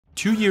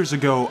2 years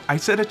ago, I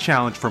set a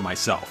challenge for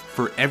myself.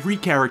 For every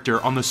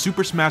character on the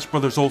Super Smash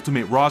Bros.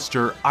 Ultimate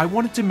roster, I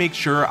wanted to make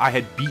sure I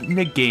had beaten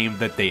a game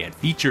that they had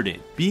featured in.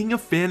 Being a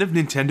fan of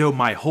Nintendo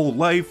my whole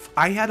life,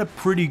 I had a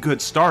pretty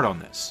good start on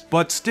this.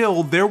 But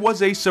still, there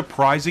was a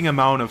surprising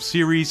amount of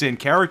series and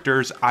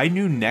characters I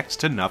knew next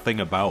to nothing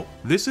about.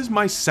 This is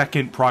my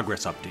second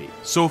progress update,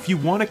 so if you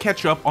want to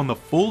catch up on the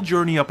full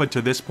journey up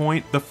until this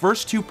point, the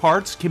first 2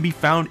 parts can be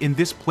found in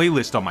this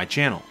playlist on my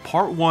channel.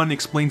 Part 1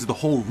 explains the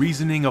whole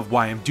reasoning of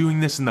why I'm doing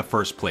this in the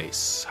first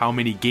place, how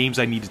many games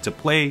I needed to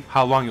play,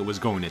 how long it was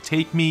going to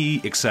take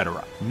me,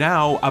 etc.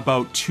 Now,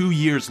 about 2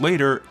 years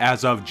later,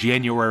 as of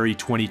January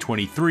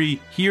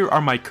 2023, here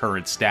are my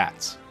current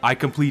stats. I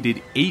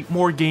completed 8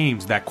 more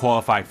games that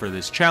qualify for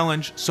this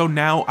challenge, so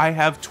now I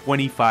have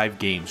 25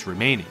 games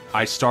remaining.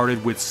 I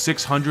started with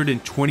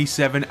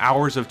 627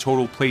 hours of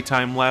total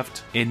playtime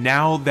left, and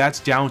now that's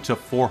down to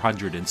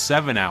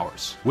 407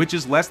 hours, which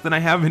is less than I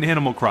have in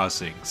Animal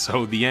Crossing,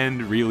 so the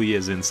end really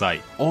is in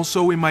sight.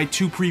 Also, in my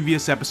 2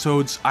 previous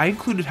episodes, I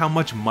included how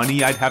much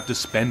money I'd have to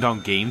spend on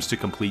games to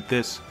complete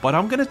this, but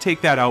I'm gonna take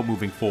that out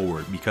moving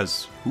forward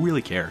because who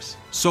really cares?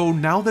 So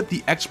now that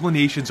the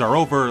explanations are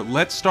over,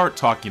 let's start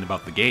talking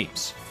about the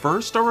games.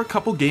 First are a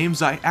couple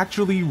games I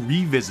actually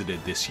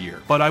revisited this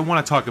year, but I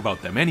want to talk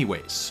about them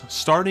anyways,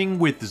 starting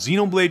with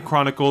Xenoblade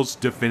Chronicles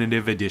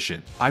Definitive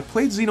Edition. I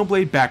played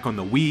Xenoblade back on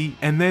the Wii,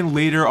 and then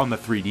later on the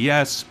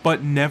 3DS,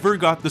 but never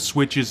got the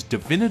Switch's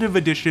Definitive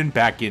Edition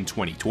back in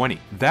 2020.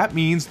 That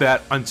means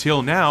that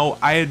until now,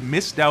 I had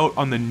missed out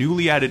on the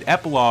newly added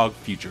epilogue,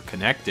 Future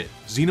Connected.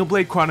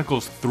 Xenoblade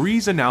Chronicles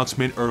 3's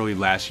announcement early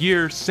last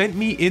year sent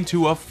me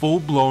into a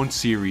full-blown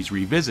series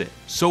revisit,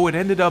 so it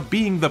ended up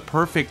being the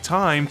perfect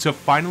time to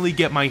finally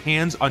get my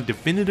hands on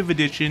Definitive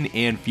Edition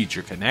and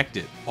Future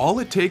Connected. All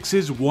it takes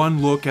is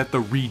one look at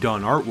the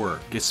redone artwork,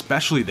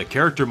 especially the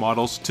character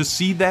models, to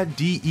see that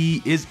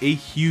DE is a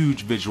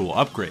huge visual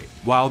upgrade.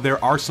 While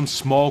there are some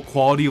small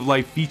quality of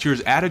life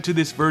features added to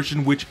this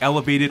version which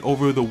elevate it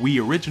over the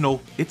Wii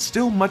original, it's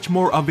still much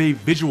more of a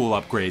visual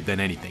upgrade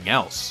than anything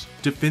else.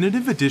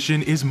 Definitive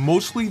Edition is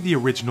mostly the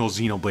original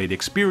Xenoblade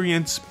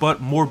experience,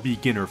 but more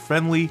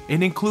beginner-friendly,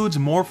 and includes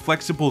more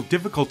flexible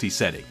difficulty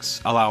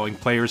settings, allowing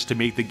players to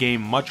make the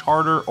game much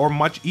harder or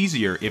much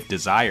easier if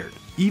desired.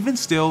 Even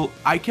still,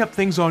 I kept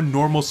things on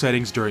normal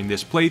settings during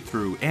this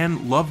playthrough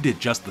and loved it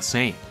just the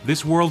same.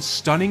 This world's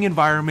stunning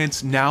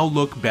environments now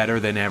look better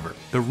than ever.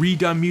 The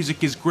redone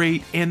music is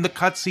great and the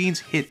cutscenes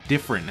hit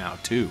different now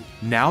too.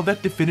 Now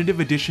that Definitive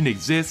Edition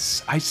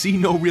exists, I see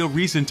no real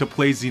reason to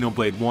play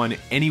Xenoblade 1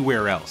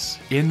 anywhere else.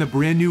 And the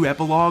brand new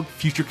epilogue,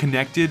 Future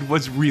Connected,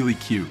 was really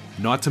cute.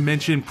 Not to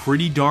mention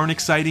pretty darn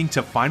exciting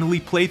to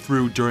finally play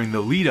through during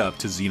the lead up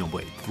to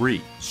Xenoblade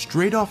 3.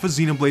 Straight off of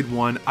Xenoblade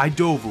 1, I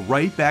dove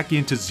right back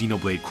into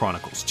Xenoblade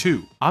Chronicles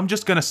 2. I'm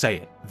just gonna say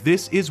it,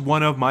 this is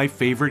one of my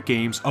favorite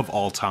games of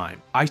all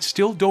time. I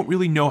still don't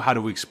really know how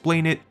to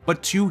explain it,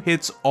 but 2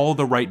 hits all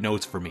the right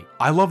notes for me.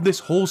 I love this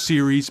whole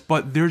series,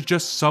 but there's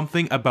just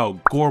something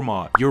about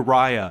Gorma,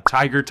 Uriah,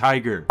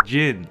 Tiger,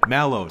 Jin,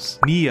 Malos,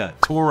 Nia,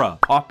 Tora,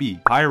 Poppy,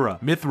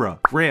 Pyra, Mithra,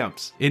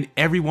 Gramps, and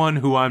everyone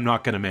who I'm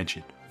not gonna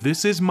mention.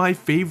 This is my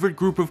favorite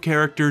group of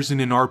characters in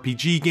an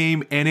RPG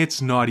game, and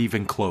it's not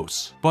even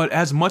close. But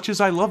as much as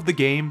I love the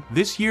game,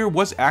 this year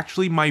was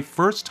actually my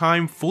first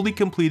time fully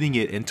completing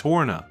it in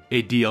Torna,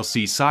 a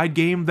DLC side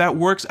game that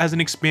works as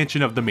an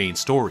expansion of the main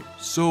story.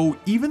 So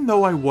even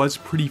though I was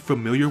pretty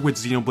familiar with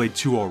Xenoblade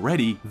 2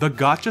 already, the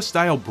gacha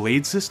style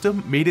blade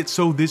system made it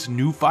so this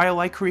new file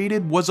I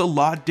created was a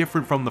lot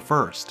different from the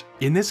first.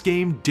 In this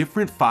game,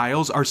 different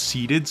files are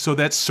seeded so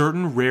that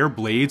certain rare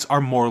blades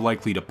are more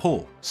likely to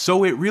pull.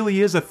 So it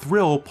really is a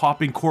thrill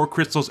popping core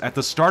crystals at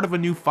the start of a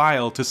new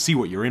file to see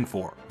what you're in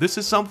for. This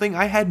is something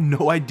I had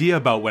no idea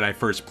about when I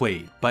first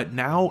played, but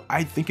now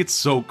I think it's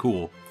so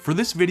cool. For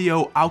this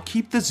video, I'll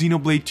keep the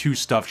Xenoblade 2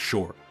 stuff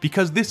short,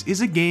 because this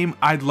is a game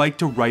I'd like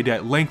to write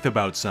at length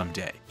about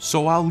someday.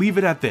 So I'll leave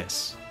it at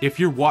this. If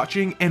you're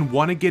watching and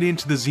want to get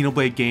into the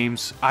Xenoblade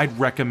games, I'd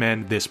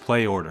recommend this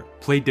play order.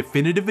 Play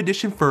Definitive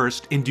Edition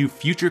first and do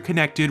Future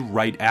Connected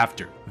right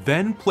after.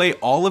 Then play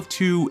all of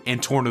 2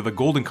 and Torna the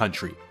Golden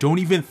Country. Don't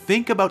even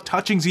think about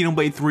touching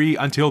Xenoblade 3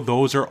 until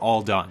those are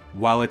all done.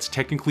 While it's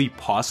technically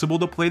possible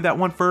to play that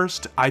one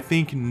first, I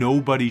think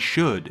nobody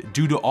should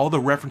due to all the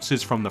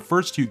references from the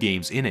first 2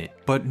 games in it.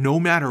 But no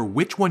matter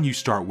which one you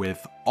start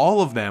with,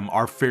 all of them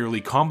are fairly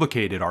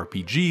complicated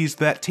RPGs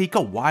that take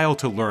a while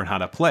to learn how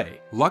to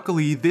play.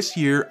 Luckily, this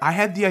year I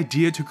had the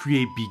idea to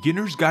create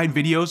beginner's guide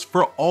videos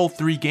for all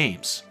 3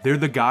 games. They're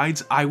the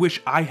guides I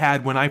wish I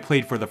had when I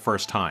played for the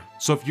first time.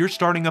 So if you're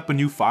starting up a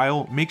new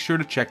file, make sure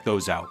to check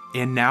those out.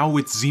 And now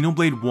with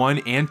Xenoblade 1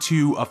 and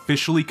 2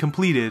 officially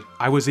completed,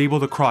 I was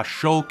able to cross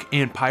Shulk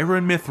and Pyra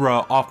and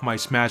Mithra off my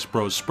Smash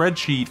Bros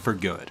spreadsheet for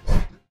good.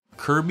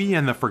 Kirby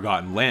and the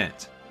Forgotten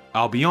Land.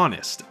 I'll be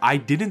honest, I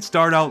didn't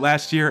start out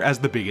last year as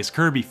the biggest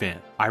Kirby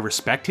fan. I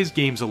respect his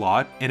games a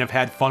lot and have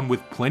had fun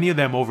with plenty of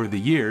them over the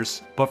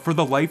years, but for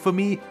the life of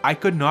me, I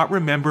could not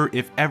remember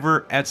if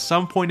ever at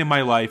some point in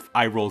my life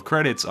I rolled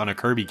credits on a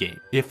Kirby game.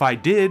 If I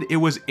did, it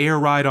was Air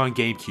Ride on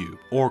GameCube,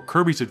 or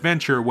Kirby's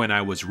Adventure when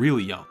I was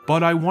really young,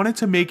 but I wanted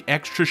to make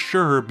extra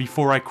sure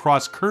before I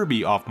crossed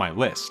Kirby off my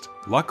list.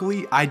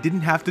 Luckily, I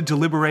didn't have to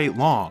deliberate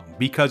long,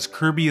 because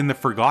Kirby in the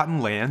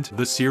Forgotten Land,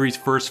 the series'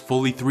 first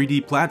fully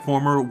 3D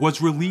platformer,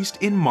 was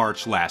released in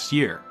March last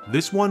year.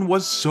 This one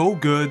was so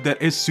good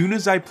that as soon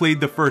as I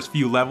played the first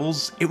few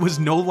levels, it was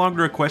no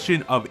longer a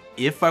question of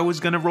if I was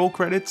gonna roll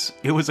credits,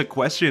 it was a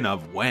question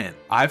of when.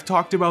 I've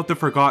talked about the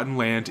Forgotten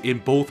Land in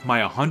both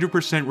my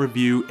 100%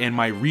 review and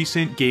my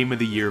recent Game of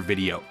the Year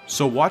video,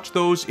 so watch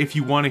those if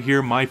you want to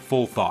hear my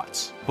full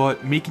thoughts.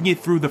 But making it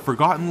through the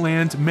Forgotten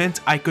Land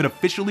meant I could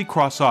officially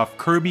cross off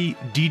Kirby,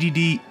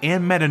 DDD,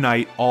 and Meta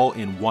Knight all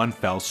in one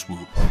fell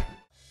swoop.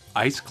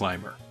 Ice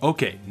Climber.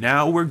 Okay,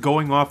 now we're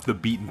going off the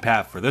beaten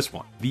path for this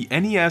one. The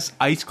NES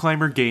Ice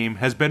Climber game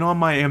has been on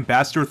my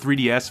Ambassador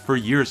 3DS for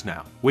years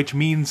now, which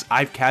means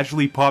I've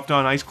casually popped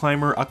on Ice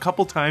Climber a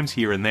couple times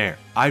here and there.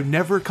 I've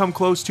never come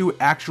close to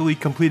actually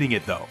completing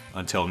it though,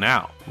 until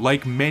now.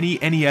 Like many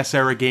NES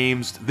era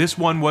games, this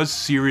one was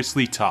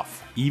seriously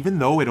tough. Even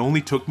though it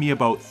only took me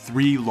about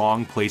 3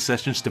 long play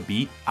sessions to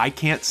beat, I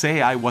can't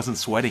say I wasn't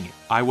sweating it.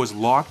 I was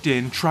locked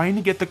in trying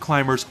to get the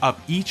climbers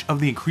up each of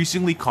the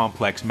increasingly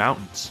complex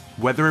mountains.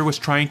 Whether it was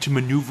trying to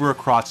maneuver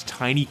across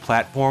tiny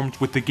platforms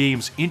with the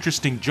game's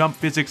interesting jump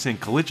physics and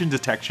collision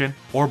detection,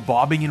 or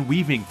bobbing and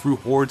weaving through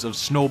hordes of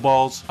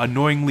snowballs,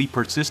 annoyingly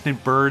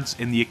persistent birds,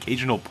 and the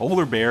occasional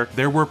polar bear,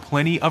 there were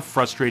plenty of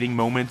frustrating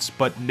moments,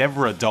 but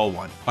never a dull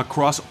one.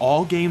 Across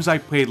all games I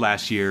played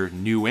last year,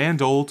 new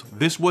and old,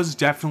 this was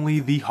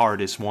definitely the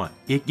hardest one.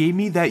 It gave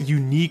me that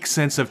unique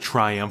sense of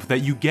triumph that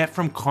you get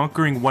from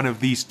conquering one of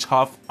these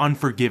tough,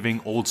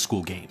 unforgiving old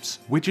school games,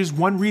 which is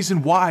one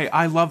reason why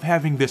I love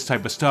having this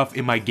type of stuff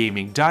in my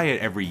gaming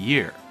diet every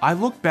year. I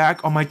look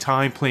back on my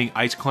time playing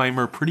Ice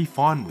Climber pretty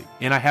fondly,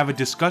 and I have a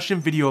discussion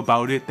video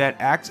about it that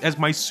acts as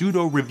my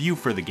pseudo review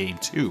for the game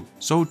too,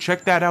 so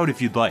check that out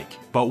if you'd like.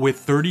 But with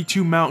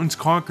 32 mountains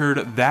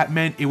conquered, that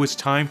meant it was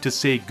time to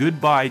say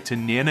goodbye to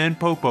Nana and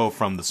Popo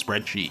from the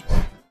spreadsheet.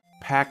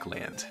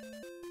 Pac-Land.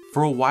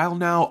 For a while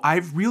now,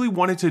 I've really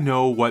wanted to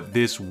know what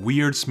this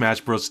weird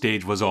Smash Bros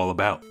stage was all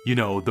about. You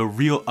know, the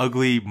real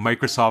ugly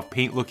Microsoft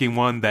Paint looking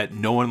one that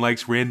no one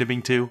likes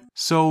randoming to.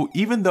 So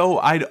even though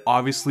I'd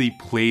obviously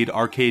played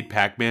arcade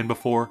Pac-Man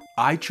before,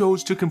 I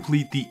chose to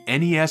complete the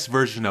NES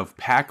version of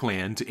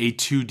Pac-Land, a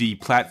 2D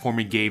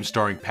platforming game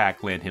starring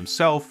Pac-Man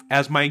himself,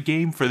 as my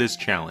game for this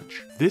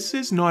challenge. This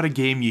is not a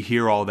game you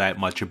hear all that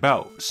much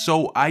about,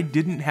 so I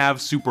didn't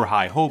have super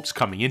high hopes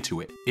coming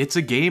into it. It's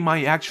a game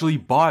I actually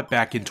bought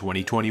back in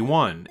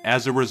 2021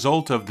 as a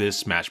result of this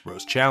Smash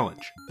Bros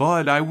challenge,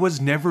 but I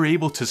was never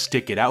able to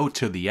stick it out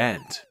to the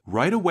end.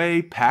 Right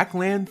away,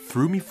 Pac-Land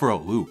threw me for a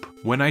loop.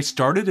 When I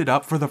started it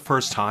up for the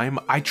first time,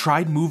 I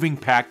tried moving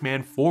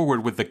Pac-Man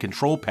forward with the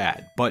control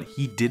pad, but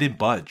he didn't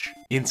budge.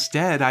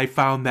 Instead, I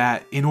found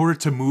that in order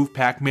to move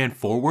Pac-Man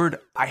forward,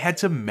 I had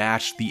to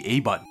mash the A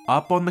button.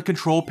 Up on the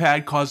control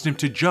pad caused him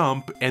to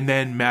jump, and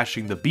then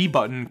mashing the B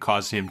button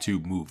caused him to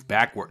move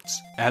backwards.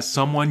 As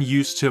someone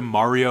used to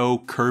Mario,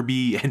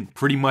 Kirby, and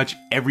pretty much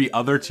every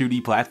other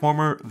 2D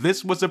platformer,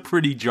 this was a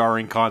pretty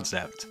jarring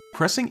concept.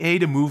 Pressing A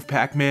to move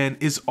Pac-Man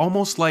is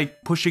almost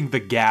like pushing the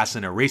gas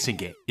in a racing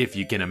game, if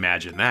you can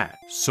imagine that.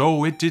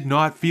 So it did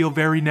not feel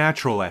very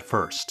natural at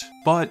first.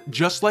 But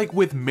just like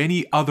with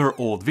many other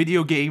old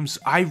video games,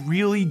 I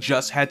really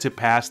just had to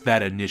pass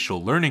that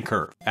initial learning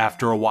curve.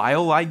 After a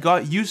while, I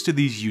got used to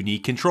these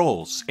unique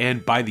controls,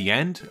 and by the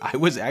end, I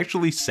was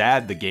actually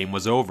sad the game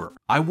was over.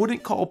 I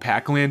wouldn't call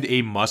Pac-Land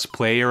a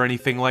must-play or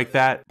anything like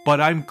that,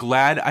 but I'm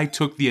glad I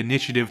took the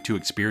initiative to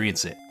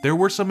experience it. There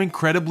were some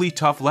incredibly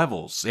tough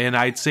levels, and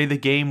I'd say the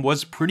game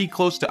was pretty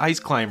close to Ice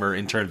Climber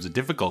in terms of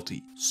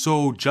difficulty.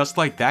 So just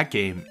like that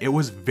game, it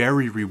was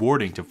very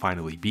rewarding to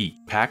finally beat.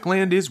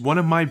 Pac-Land is one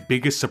of my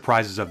biggest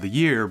surprises of the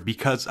year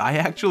because I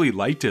actually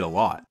liked it a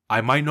lot.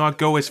 I might not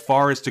go as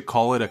far as to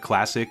call it a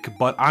classic,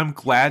 but I'm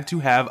glad to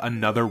have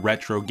another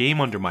retro game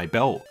under my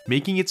belt,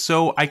 making it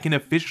so I can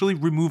officially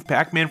remove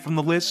Pac-Man from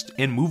the list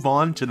and move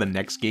on to the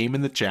next game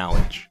in the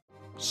challenge.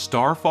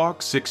 Star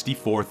Fox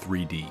 64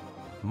 3D.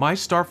 My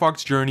Star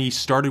Fox journey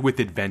started with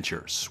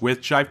Adventures,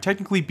 which I've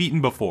technically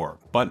beaten before,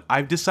 but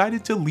I've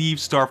decided to leave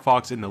Star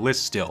Fox in the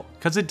list still,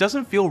 cause it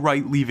doesn't feel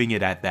right leaving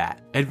it at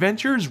that.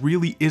 Adventures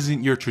really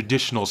isn't your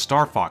traditional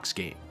Star Fox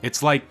game.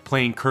 It's like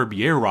playing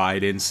Kirby Air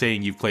Ride and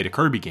saying you've played a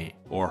Kirby game,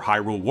 or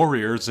Hyrule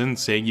Warriors and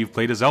saying you've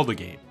played a Zelda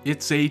game.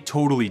 It's a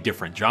totally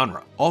different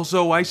genre.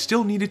 Also, I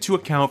still needed to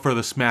account for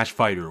the Smash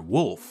fighter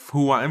Wolf,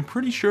 who I'm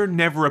pretty sure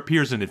never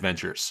appears in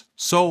Adventures.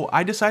 So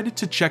I decided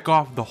to check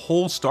off the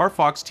whole Star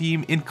Fox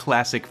team in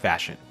classic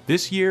fashion.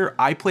 This year,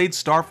 I played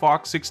Star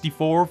Fox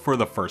 64 for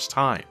the first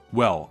time.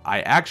 Well,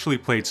 I actually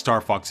played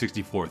Star Fox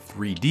 64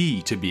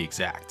 3D to be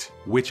exact,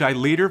 which I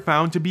later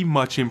found to be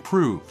much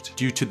improved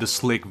due to the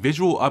slick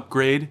visual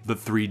upgrade, the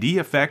 3D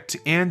effect,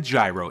 and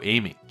gyro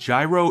aiming.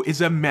 Gyro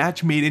is a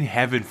match made in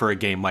heaven for a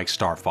game like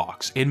Star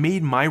Fox and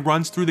made my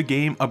runs through the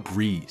game a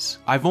breeze.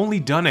 I've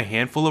only done a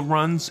handful of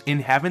runs and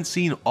haven't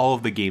seen all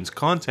of the game's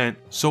content,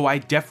 so I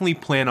definitely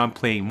plan on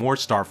playing more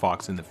Star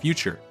Fox in the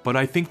future. But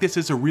I think this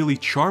is a really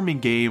charming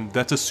game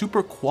that's a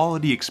super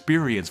quality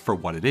experience for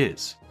what it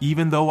is.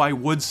 Even though I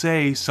would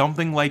say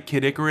something like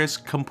Kid Icarus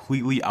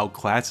completely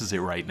outclasses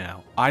it right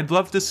now. I'd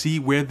love to see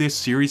where this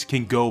series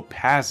can go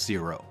past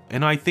Zero,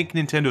 and I think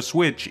Nintendo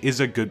Switch is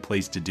a good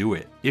place to do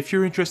it. If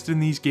you're interested in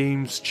these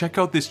games, check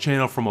out this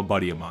channel from a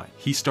buddy of mine.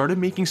 He started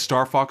making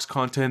Star Fox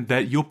content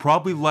that you'll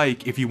probably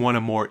like if you want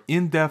a more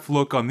in-depth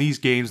look on these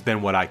games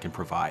than what I can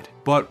provide.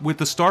 But with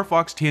the Star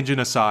Fox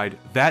tangent aside,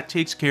 that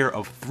takes care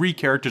of 3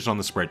 characters on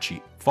the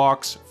spreadsheet: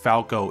 Fox,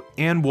 Falco,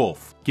 and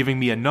Wolf, giving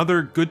me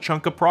another good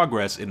chunk of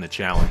progress in the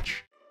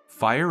challenge.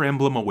 Fire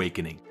Emblem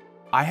Awakening.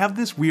 I have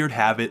this weird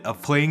habit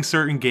of playing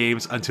certain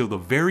games until the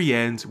very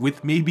end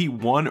with maybe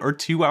 1 or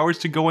 2 hours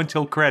to go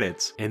until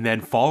credits, and then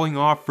falling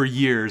off for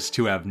years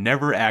to have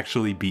never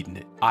actually beaten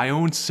it. I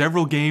own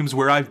several games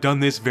where I've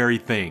done this very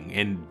thing,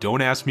 and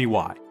don't ask me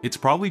why. It's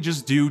probably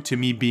just due to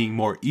me being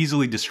more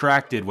easily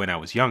distracted when I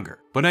was younger.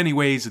 But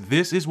anyways,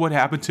 this is what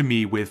happened to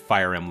me with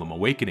Fire Emblem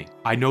Awakening.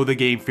 I know the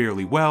game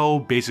fairly well,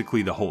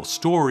 basically the whole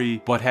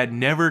story, but had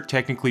never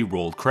technically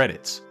rolled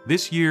credits.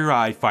 This year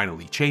I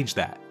finally changed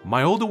that.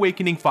 My old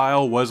Awakening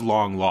file was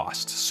long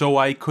lost, so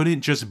I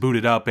couldn't just boot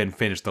it up and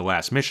finish the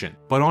last mission.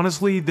 But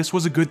honestly, this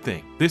was a good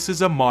thing. This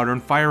is a modern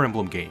Fire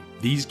Emblem game.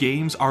 These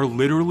games are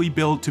literally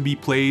built to be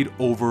played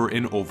over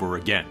and over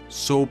again,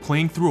 so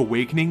playing through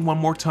Awakening one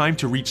more time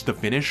to reach the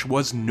finish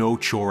was no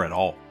chore at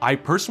all. I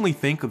personally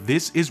think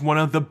this is one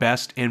of the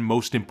best and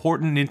most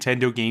important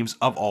Nintendo games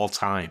of all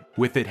time,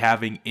 with it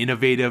having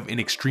innovative and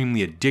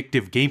extremely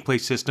addictive gameplay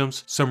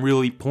systems, some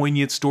really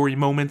poignant story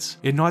moments,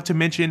 and not to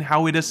mention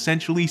how it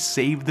essentially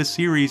saved the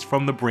series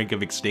from the brink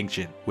of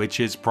extinction,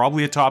 which is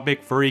probably a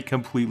topic for a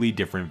completely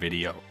different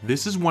video.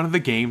 This is one of the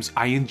games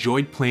I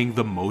enjoyed playing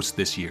the most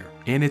this year,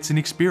 and it's an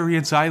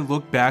experience I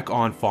look back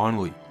on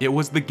fondly. It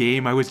was the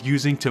game I was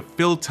using to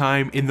fill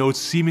time in those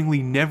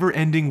seemingly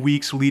never-ending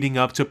weeks leading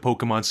up to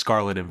Pokemon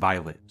Scarlet and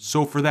Violet,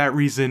 so for that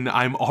reason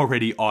I'm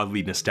already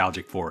oddly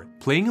nostalgic for it.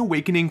 Playing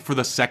Awakening for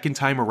the second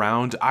time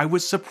around, I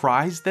was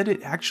surprised that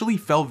it actually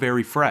felt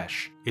very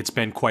fresh. It's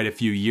been quite a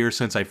few years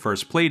since I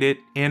first played it,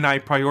 and I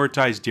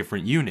prioritized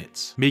different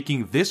units,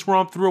 making this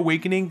romp through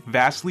Awakening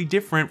vastly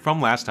different from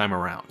last time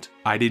around.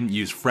 I didn't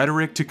use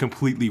Frederick to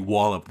completely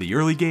wall up the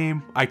early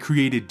game, I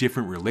created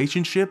different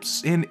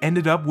relationships and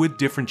ended up with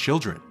different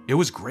children. It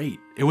was great.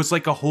 It was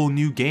like a whole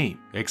new game,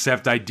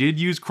 except I did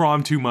use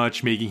Chrom too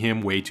much, making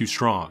him way too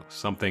strong,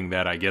 something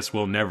that I guess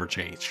will never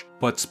change.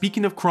 But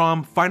speaking of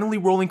Chrom, finally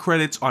rolling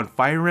credits on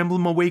Fire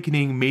Emblem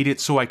Awakening made it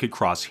so I could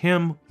cross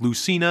him,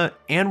 Lucina,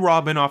 and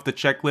Robin off the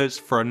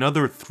checklist for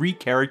another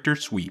 3-character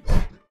sweep.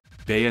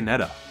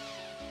 Bayonetta.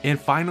 And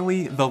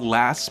finally, the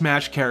last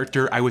Smash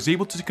character I was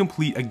able to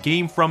complete a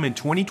game from in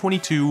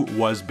 2022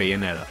 was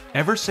Bayonetta.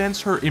 Ever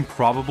since her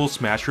improbable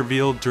Smash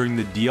reveal during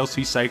the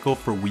DLC cycle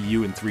for Wii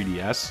U and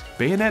 3DS,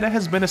 Bayonetta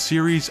has been a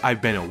series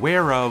I've been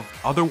aware of,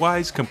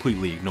 otherwise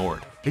completely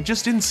ignored. It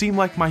just didn't seem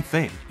like my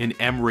thing. An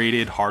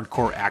M-rated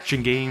hardcore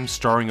action game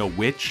starring a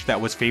witch that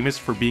was famous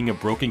for being a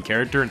broken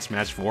character in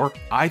Smash 4?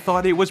 I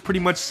thought it was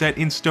pretty much set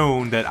in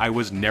stone that I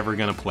was never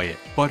gonna play it.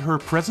 But her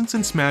presence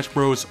in Smash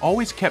Bros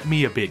always kept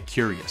me a bit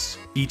curious.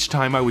 Each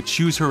time I would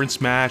choose her in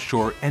Smash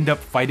or end up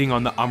fighting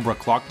on the Umbra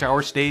Clock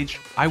Tower stage,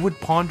 I would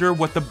ponder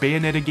what the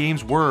Bayonetta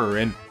games were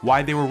and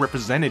why they were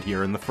represented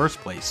here in the first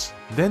place.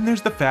 Then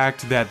there's the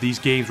fact that these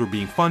games were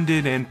being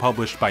funded and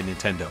published by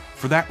Nintendo.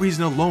 For that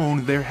reason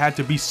alone, there had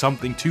to be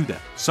something to them.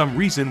 Some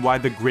reason why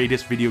the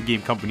greatest video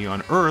game company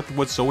on earth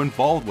was so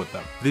involved with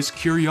them. This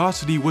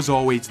curiosity was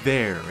always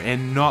there,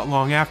 and not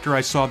long after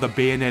I saw the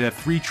Bayonetta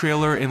 3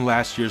 trailer in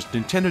last year's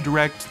Nintendo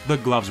Direct, the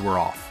gloves were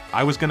off.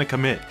 I was gonna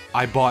commit.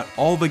 I bought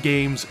all the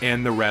games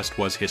and the rest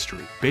was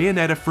history.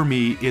 Bayonetta for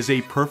me is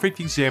a perfect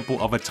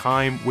example of a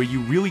time where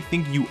you really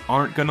think you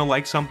aren't gonna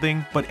like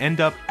something but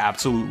end up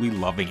absolutely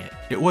loving it.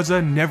 It was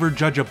a never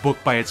judge a book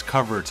by its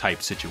cover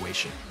type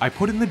situation. I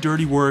put in the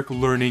dirty work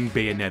learning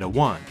Bayonetta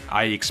 1.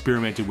 I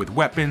experimented with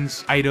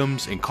weapons,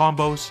 items, and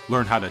combos,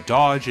 learned how to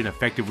dodge and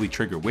effectively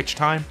trigger witch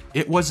time.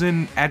 It was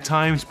an, at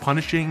times,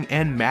 punishing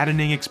and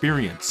maddening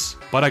experience,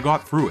 but I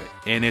got through it,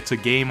 and it's a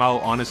game I'll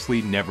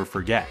honestly never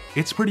forget.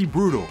 It's pretty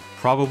brutal,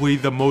 probably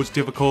the most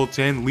difficult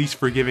and least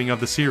forgiving of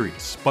the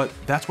series, but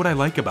that's what I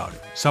like about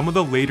it. Some of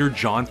the later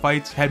John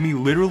fights had me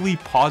literally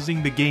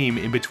pausing the game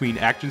in between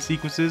action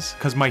sequences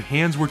because my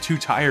hands were too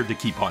tired to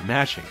keep on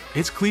mashing.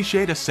 It's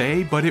cliche to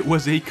say, but it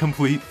was a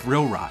complete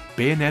thrill ride.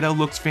 Bayonetta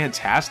looks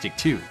fantastic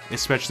too,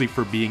 especially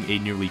for being a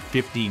nearly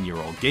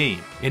 15-year-old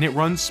game, and it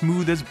runs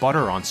smooth as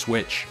butter on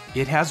Switch.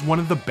 It has one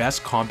of the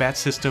best combat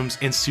systems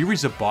and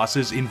series of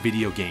bosses in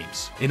video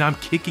games, and I'm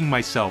kicking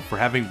myself for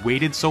having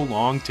waited so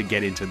long to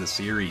get into the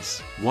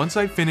series. Once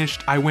I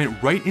finished, I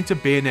went right into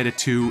Bayonetta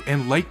 2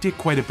 and liked it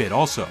quite a bit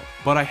also,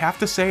 but I have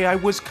to say I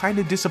was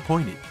kinda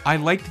disappointed. I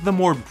liked the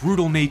more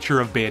brutal nature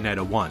of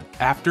Bayonetta 1.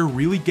 After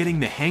really getting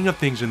the hang of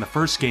things in the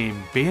first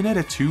game,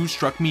 Bayonetta 2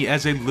 struck me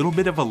as a little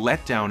bit of a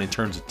letdown in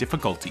terms of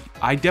difficulty.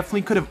 I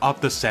definitely could have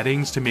upped the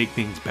settings to make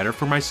things better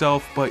for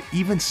myself, but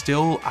even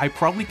still, I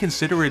probably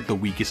consider it the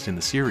weakest in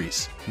the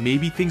series.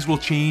 Maybe things will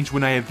change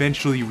when I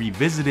eventually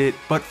revisit it,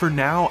 but for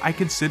now I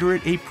consider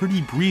it a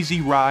pretty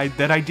breezy ride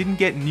that I didn't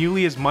get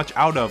nearly as much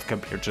out of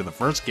compared to the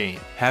first game.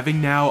 Having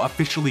now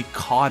officially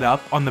caught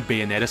up on the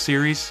Bayonetta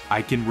series,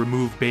 I can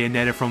remove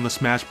Bayonetta from the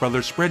Smash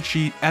Bros.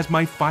 Spreadsheet as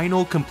my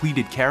final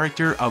completed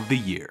character of the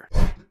year.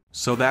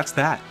 So that's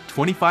that.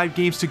 25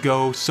 games to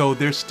go, so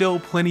there's still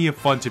plenty of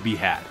fun to be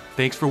had.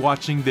 Thanks for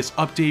watching this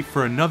update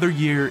for another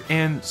year,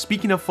 and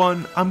speaking of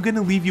fun, I'm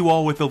gonna leave you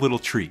all with a little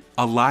treat.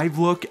 A live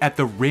look at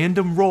the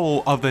random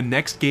roll of the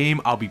next game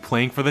I'll be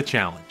playing for the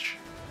challenge.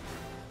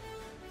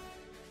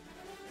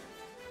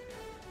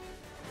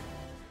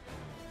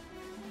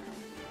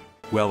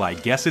 Well, I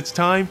guess it's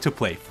time to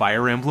play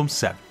Fire Emblem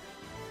 7.